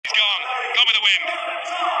the wind.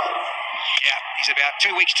 Yeah, he's about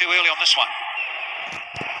 2 weeks too early on this one.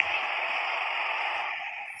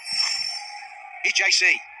 Here's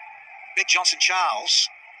JC. Big Johnson Charles.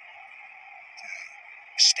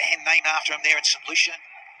 Stand named after him there in St. Lucia.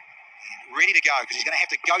 Ready to go because he's going to have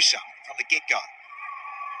to go some from the get-go.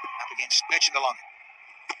 Up against Marchant de Lange.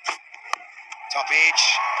 Top edge.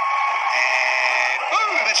 And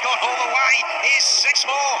boom, that's gone all the way. Here's 6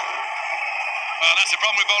 more. Well, that's the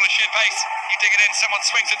problem with bowling sheer pace. You dig it in, someone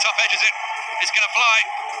swings and top edges it. It's going to fly.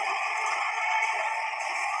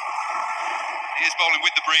 He is bowling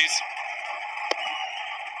with the breeze.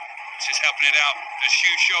 Just helping it out. Those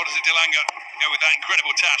huge shoulders of De Lange go with that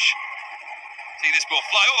incredible tash. See this ball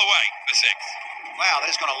fly all the way for 6. Wow, that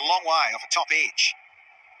has gone a long way off a top edge.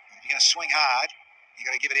 If you're going to swing hard, you've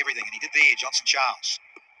got to give it everything. And he did there, Johnson Charles.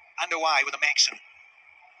 Underway with a maximum.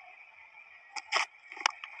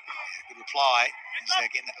 Good reply. Is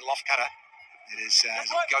again that loft cutter. It is a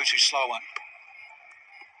go-to slow one.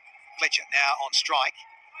 Fletcher now on strike.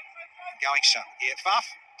 Going some. Yeah, Fuff.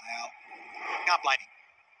 Now, can't blame him.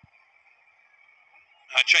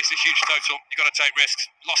 Chase a huge total. You've got to take risks.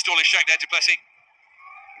 Lost all his shape there, Duplessis.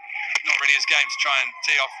 Not really his game to try and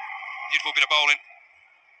tee off. Beautiful bit of bowling.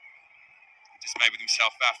 Just made with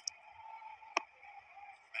himself, Bath.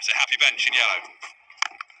 That's a happy bench in yellow.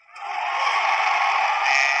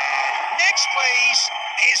 And next, please,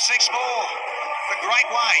 here's 6 more. A great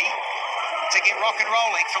way to get rock and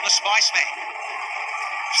rolling from the Spiceman.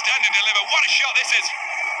 Stand and deliver. What a shot this is.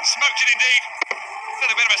 Smoked it indeed. A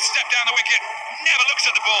little bit of a step down the wicket. Never looks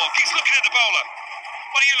at the ball. Keeps looking at the bowler.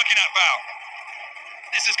 What are you looking at, Val?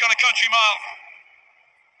 This has gone a country mile.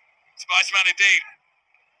 Spiceman indeed.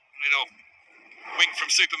 Little wink from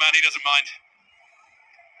Superman. He doesn't mind.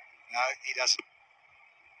 No, he doesn't.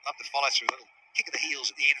 Love the follow through. A little kick of the heels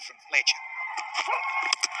at the end from Fletcher.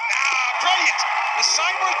 Brilliant. The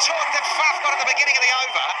same retort that Fuff got at the beginning of the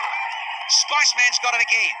over. Spiceman's got it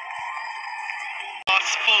again.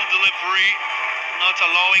 Last full delivery, not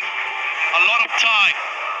allowing a lot of time.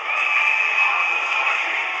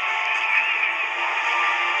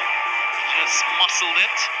 Just muscled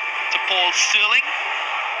it to Paul Sterling.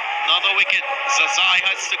 Another wicket. Zazai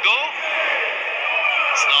has to go.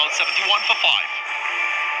 It's now 71 for 5.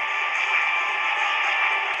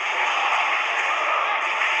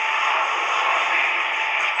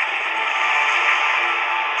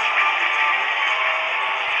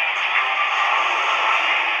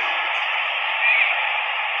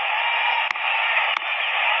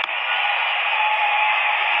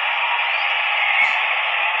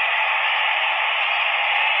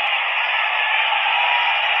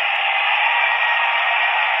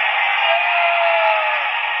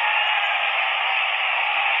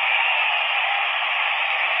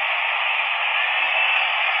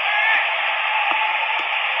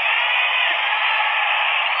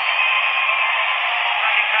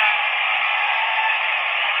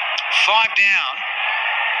 Five down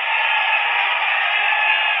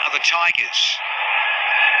are the Tigers.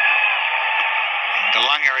 And De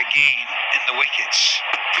Lange again in the wickets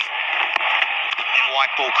in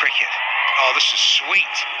white ball cricket. Oh, this is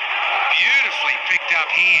sweet. Beautifully picked up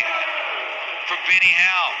here from Benny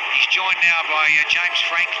Howell. He's joined now by James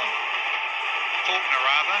Franklin. Faulkner,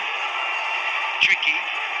 rather. Tricky.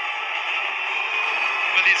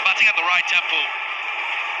 But he's batting at the right tempo.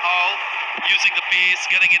 Howell using the pace,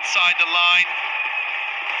 getting inside the line,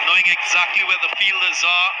 knowing exactly where the fielders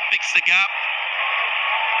are, picks the gap.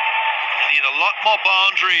 They need a lot more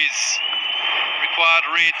boundaries. Required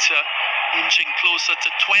rate inching closer to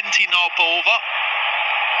 20 now per over.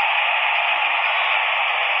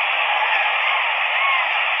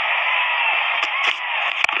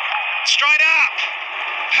 Straight up.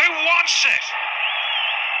 Who wants it?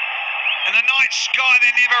 In the night sky,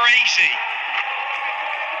 they're never easy.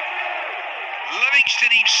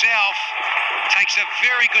 Livingston himself takes a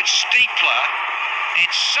very good steepler, and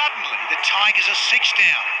suddenly the Tigers are 6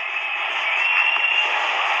 down.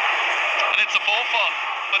 And it's a 4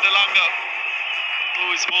 for De Lange,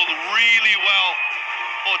 who has bowled really well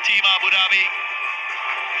for Team Abu Dhabi.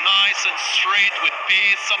 Nice and straight with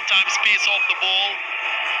pace, sometimes pace off the ball.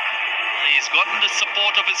 And he's gotten the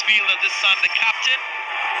support of his fielder this time, the captain.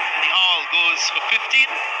 And Howell goes for 15,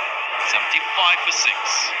 75 for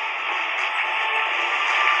 6.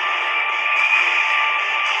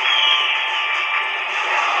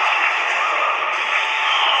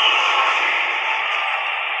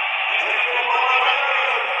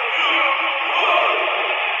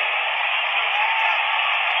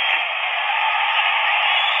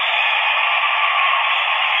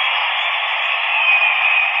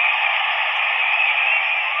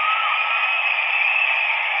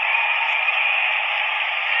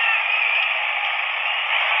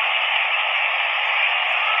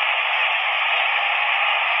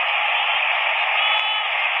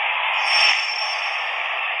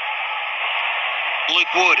 Luke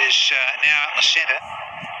Wood is now in the centre,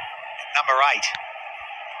 number 8.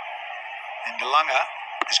 And De Lange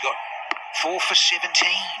has got 4 for 17.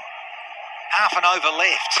 Half an over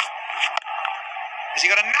left. Has he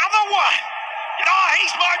got another one? Oh,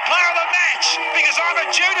 he's my player of the match because I'm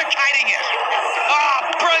adjudicating it.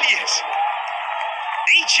 Oh, brilliant.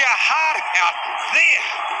 Eat your heart out there.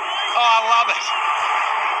 Oh, I love it.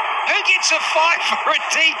 Who gets a 5 for a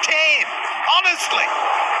D10? Honestly.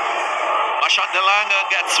 Marchant de Lange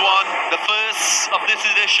gets one, the first of this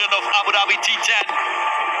edition of Abu Dhabi T10.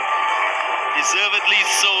 Deservedly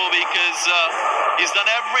so, because he's done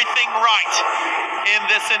everything right in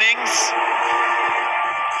this innings.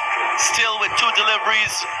 Still with 2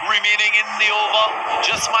 deliveries remaining in the over,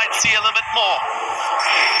 just might see a little bit more.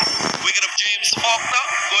 Wicket of James Faulkner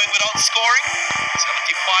going without scoring,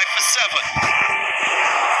 75 for 7.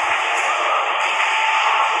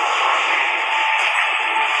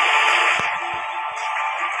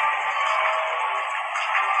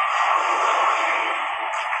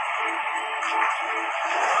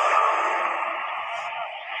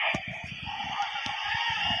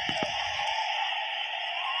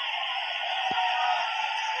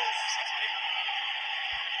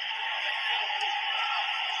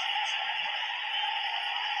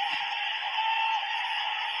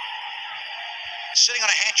 Sitting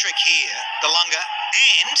on a hat-trick here, De Lange,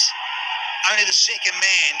 and only the second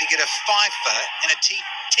man to get a 5-fer in a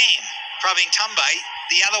T10. Praveen Tumbe,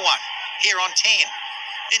 the other one, here on 10,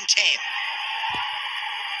 in 10.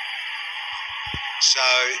 So,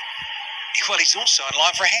 well, he's also in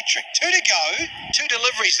line for a hat-trick. 2 to go, 2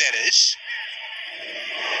 deliveries, that is.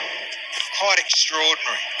 Quite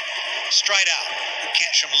extraordinary. Straight up, good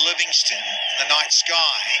catch from Livingston in the night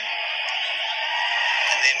sky.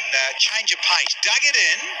 And then change of pace, dug it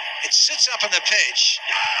in, it sits up on the pitch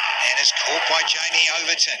and is caught by Jamie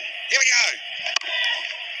Overton. Here we go.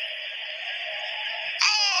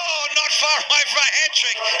 Oh, not far away from a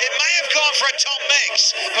hat-trick. It may have gone for a Tom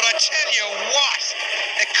Mix, but I tell you what,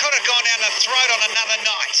 it could have gone down the throat on another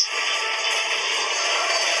night.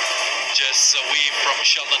 Just away from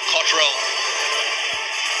Sheldon Cottrell.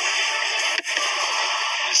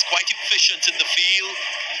 He's quite efficient in the field.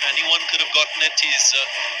 Anyone could have gotten it. He's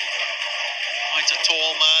quite a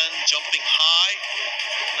tall man, jumping high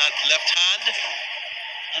on that left hand.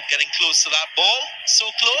 Not getting close to that ball. So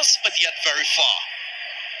close, but yet very far.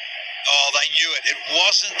 Oh, they knew it. It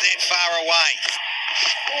wasn't that far away.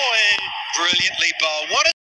 Boy, brilliantly bowled. What a